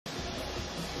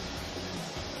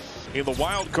in the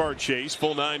wild card chase.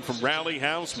 Full 9 from Rowley,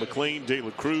 House, McLean, De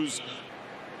La Cruz.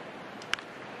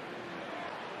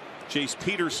 Chase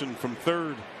Peterson from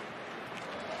third.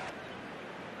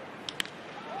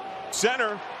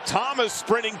 Center, Thomas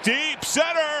sprinting deep.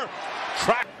 Center,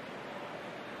 track.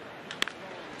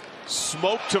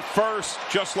 Smoke to first,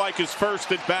 just like his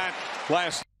first at bat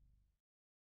last.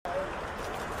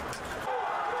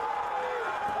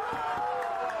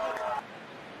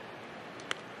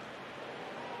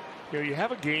 You know, you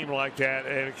have a game like that,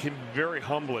 and it can be very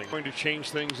humbling. Going to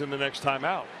change things in the next time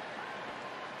out.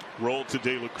 Roll to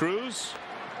De La Cruz.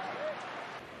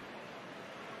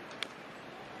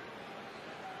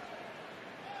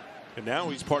 And now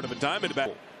he's part of a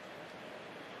Diamondback.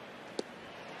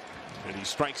 And he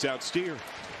strikes out Steer.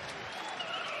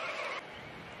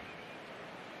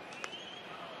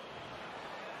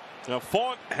 Now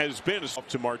Font has been up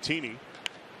to Martini.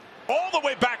 All the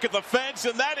way back at the fence,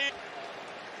 and that is.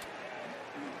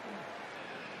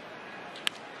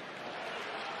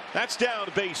 That's down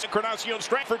to base. Encarnacion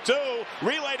straight for 2.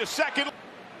 Relay to second.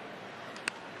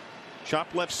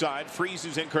 Chop left side.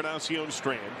 Freezes Encarnacion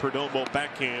Strand. Perdomo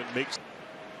backhand makes.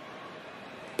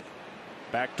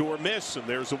 Backdoor miss, and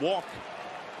there's a walk.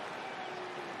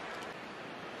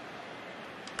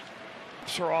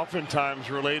 Are oftentimes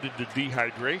related to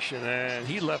dehydration, and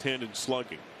he left-handed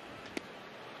slugging.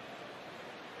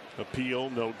 Appeal,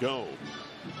 no go.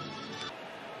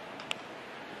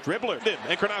 Dribbler,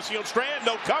 Encarnacion Strand,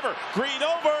 no cover. Green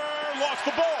over, lost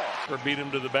the ball. Or beat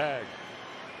him to the bag.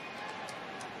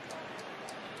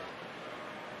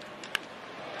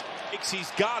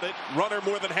 He's got it. Runner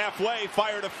more than halfway.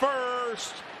 Fire to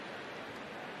first.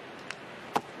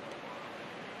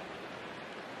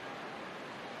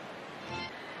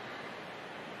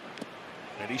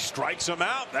 And he strikes him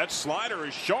out. That slider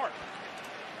is sharp.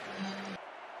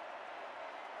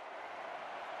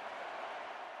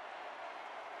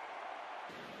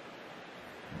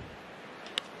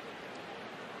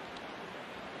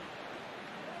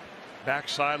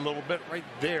 Backside a little bit right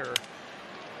there.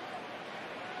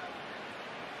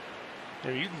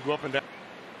 And you can go up and down.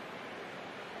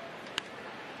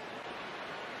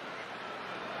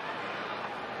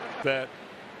 That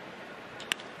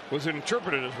was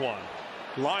interpreted as one.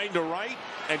 Line to right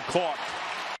and caught.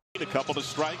 A couple of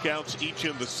strikeouts each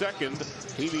in the second.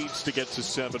 He needs to get to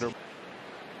 7 or.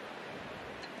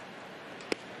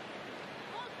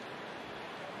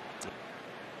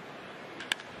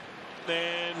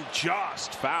 And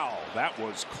just foul. That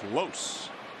was close.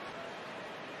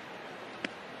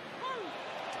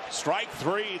 Strike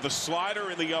 3. The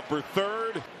slider in the upper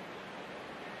third.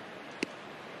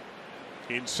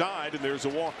 Inside, and there's a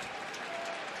walk.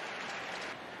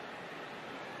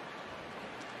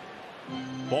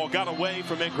 Ball got away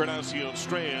from Encarnacion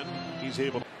Strand. He's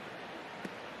able to.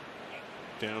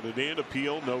 Down and in.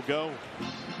 Appeal, no go.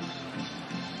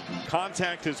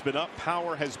 Contact has been up.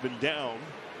 Power has been down.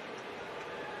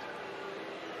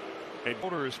 And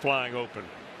shoulder is flying open.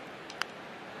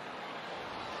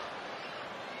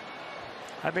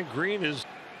 I think Green is.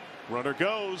 Runner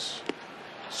goes.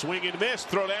 Swing and miss.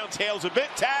 Throw down. Tails a bit.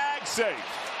 Tag. Safe.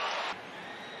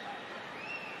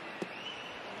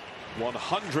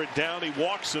 100 down. He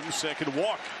walks him. Second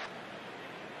walk.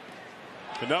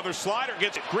 Another slider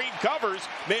gets it. Green covers.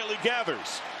 Maley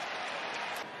gathers.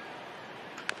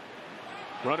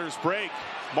 Runners break.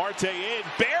 Marte in.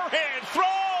 Bare hand throw.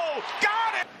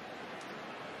 Got it.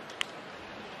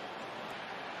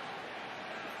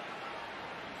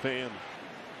 Pham.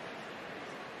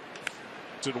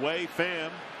 It's away. Pham.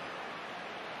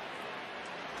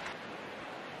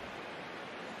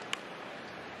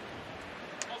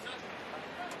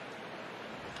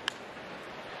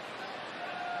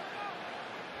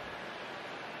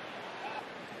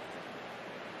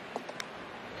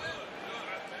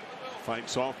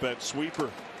 Fights off that sweeper.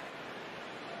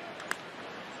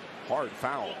 Hard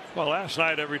foul. Well, last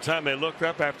night, every time they looked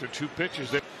up after 2 pitches,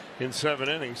 they in 7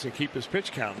 innings and keep his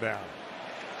pitch count down.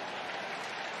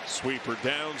 Sweeper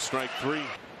down, strike 3.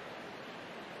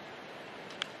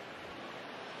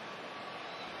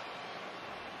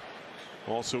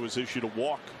 Also has issued a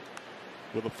walk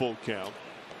with a full count.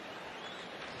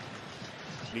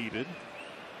 Needed.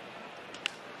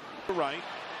 Right.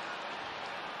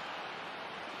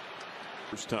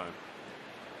 First time.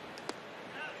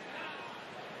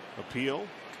 Appeal.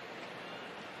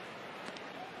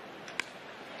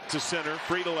 To center.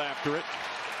 Friedel after it.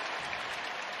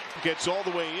 Gets all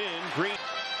the way in. Green.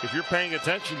 If you're paying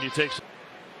attention, you take.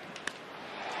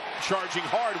 Charging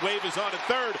hard. Wave is on at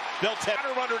third. They'll tap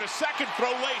runner to second.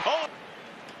 Throw late. Home.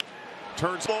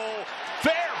 Turns ball.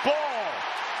 Fair ball.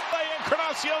 By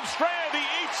Encarnacion Strand. He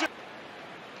eats it.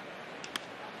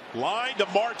 Line to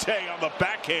Marte on the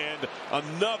backhand.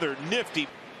 Another nifty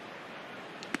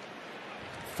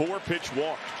 4-pitch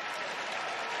walk.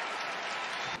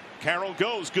 Carroll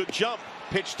goes. Good jump.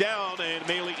 Pitch down, and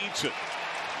Maile eats it.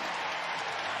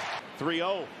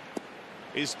 3-0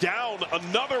 is down.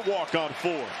 Another walk on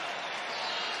 4.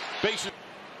 Bases.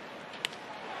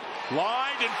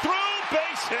 Lined and through.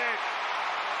 Base hit.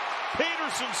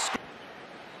 Peterson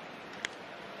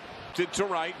to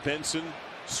right. Benson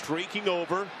streaking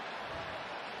over.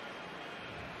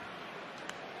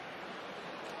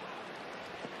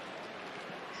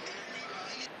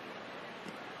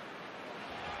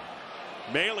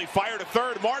 Maile fired to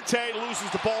third. Marte loses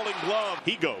the ball and glove.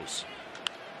 He goes.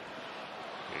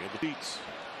 And the beats.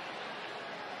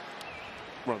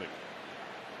 Running.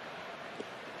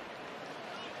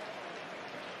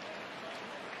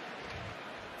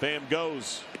 Pham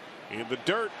goes. In the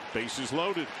dirt. Bases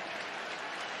loaded.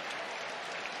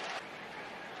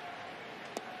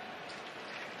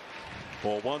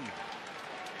 Ball 1.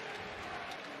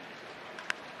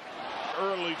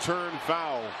 Early turn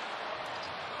foul.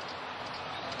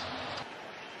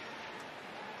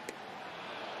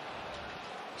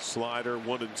 Slider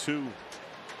 1-2.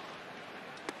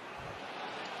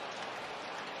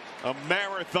 A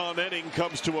marathon inning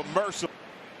comes to a merciful.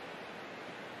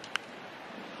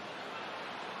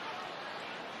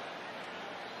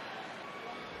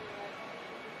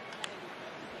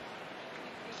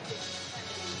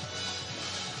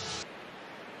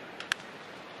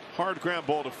 Hard ground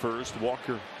ball to first.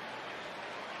 Walker.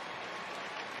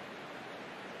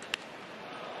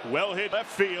 Well hit left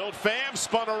field. Pham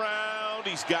spun around.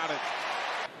 He's got it.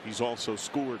 He's also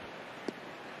scored.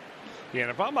 Yeah,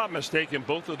 and if I'm not mistaken,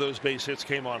 both of those base hits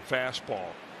came on fastball.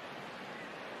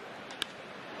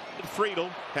 Friedel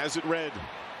has it red.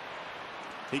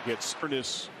 He gets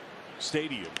Ernest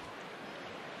Stadium.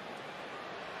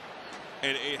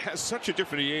 And it has such a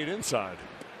different 38 inside.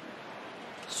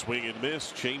 Swing and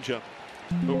miss. Changeup.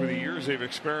 Over the years, they've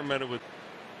experimented with.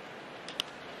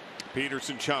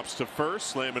 Peterson chops to first,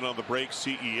 slamming on the break.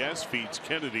 CES feeds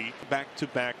Kennedy.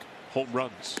 Back-to-back home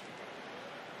runs.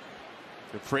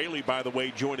 And Fraley, by the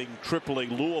way, joining AAA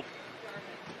Louisville.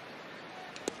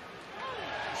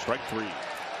 Strike 3.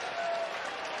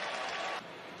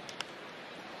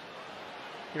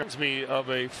 Reminds me of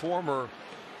a former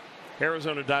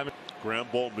Arizona Diamondbacks ground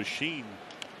ball machine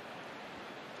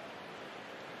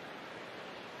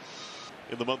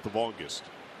in the month of August.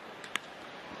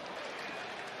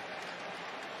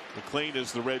 McLean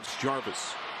is the Reds'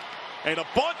 Jarvis. And a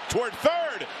bunt toward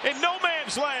third in no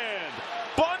man's land.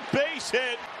 Bunt, base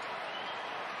hit.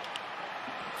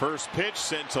 First pitch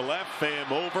sent to left. Pham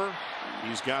over.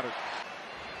 He's got it.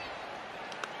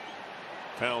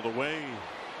 Fouled away.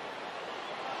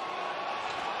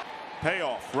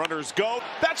 Payoff. Runners go.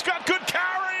 That's got good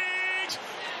carries.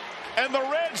 And the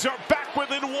Reds are back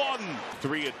within 1.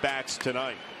 3 at bats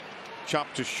tonight.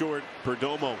 Chopped to short.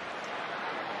 Perdomo.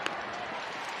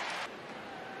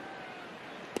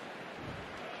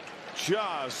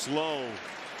 Just low.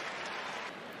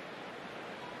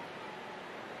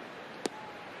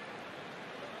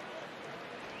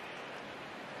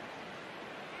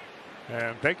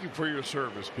 And thank you for your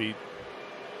service, Pete.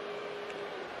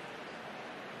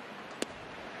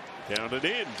 Down and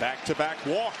in. Back-to-back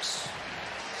walks.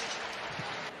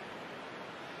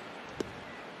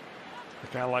 I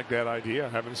kind of like that idea. I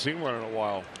haven't seen one in a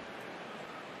while.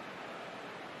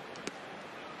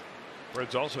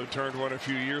 Reds also turned one a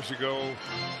few years ago.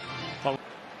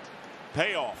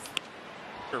 Payoff.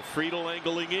 Friedel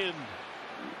angling in.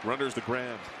 Runners the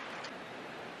grab.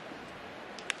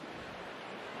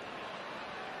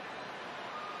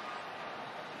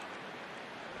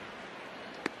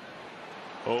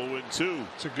 Oh, and 2.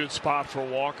 It's a good spot for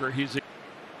Walker. He's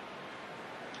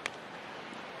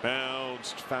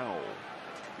bounced foul.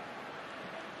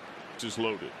 Just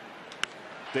loaded.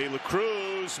 De La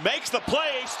Cruz makes the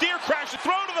play. Steer crash,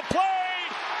 throw to the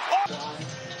plate. Oh!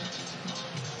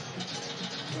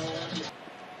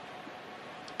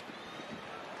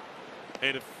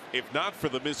 And if not for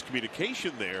the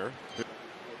miscommunication there,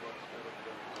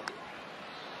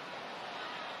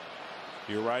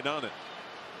 you're right on it.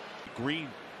 Green.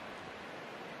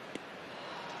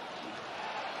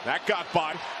 That got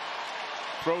by.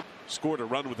 Throw scored a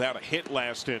run without a hit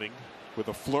last inning with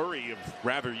a flurry of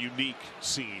rather unique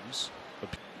seams.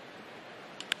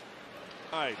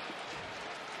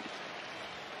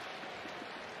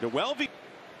 Noelvi.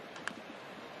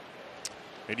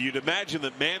 And you'd imagine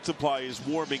that Mantiply is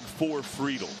warming for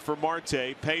Friedel. For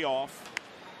Marte, payoff.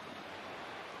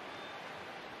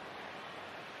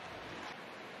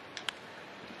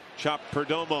 Chop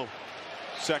Perdomo.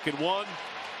 Second one.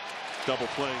 Double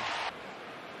play.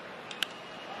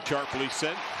 Sharply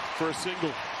sent for a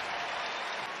single.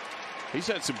 He's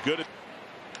had some good.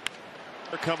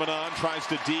 Coming on, tries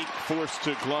to deke, forced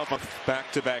to glove.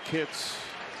 Back-to-back hits.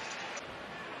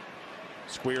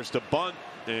 Squares to bunt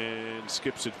and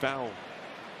skips it foul.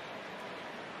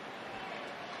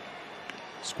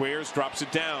 Squares drops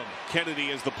it down. Kennedy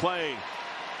is the play.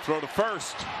 Throw to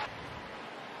first.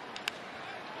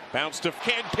 Bounce to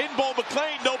can pinball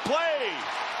McLean. No play.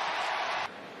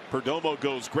 Perdomo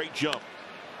goes. Great jump.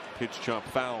 Pitch jump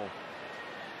foul.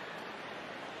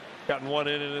 Gotten one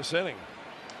in this inning.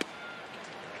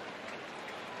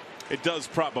 It does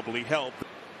probably help.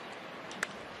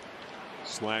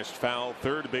 Slashed foul,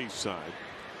 third base side.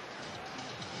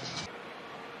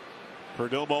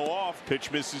 Perdomo off.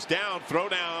 Pitch misses down. Throw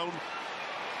down.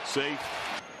 Safe.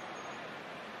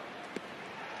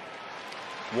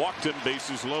 Walked him.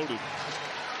 Bases loaded.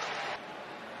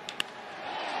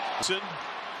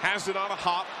 Has it on a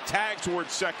hop. Tag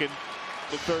towards second.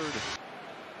 The third.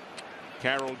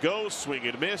 Carroll goes. Swing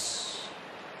and miss.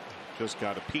 Just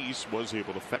got a piece. Was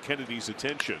able to fetch Kennedy's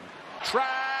attention.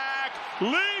 Track.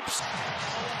 Leaps.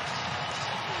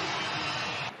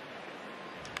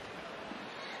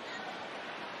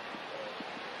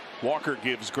 Walker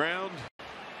gives ground.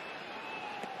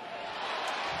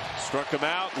 Struck him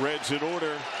out. Reds in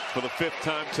order for the 5th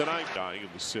time tonight. Dying in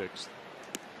the 6th.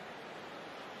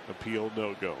 Appeal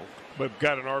no go. But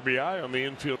got an RBI on the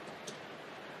infield.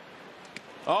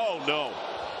 Oh no.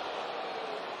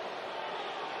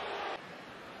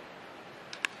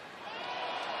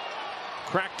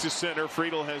 Crack to center.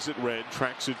 Friedel has it red.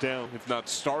 Tracks it down. If not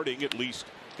starting, at least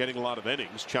getting a lot of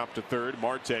innings. Chopped to third.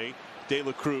 Marte. De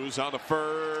La Cruz on the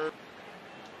first.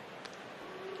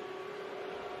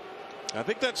 I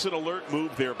think that's an alert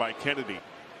move there by Kennedy.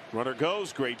 Runner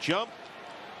goes. Great jump.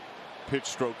 Pitch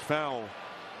stroked foul.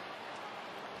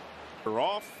 They're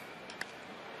off.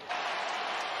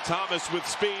 Thomas with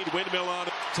speed. Windmill on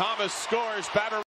it. Thomas scores. Batter.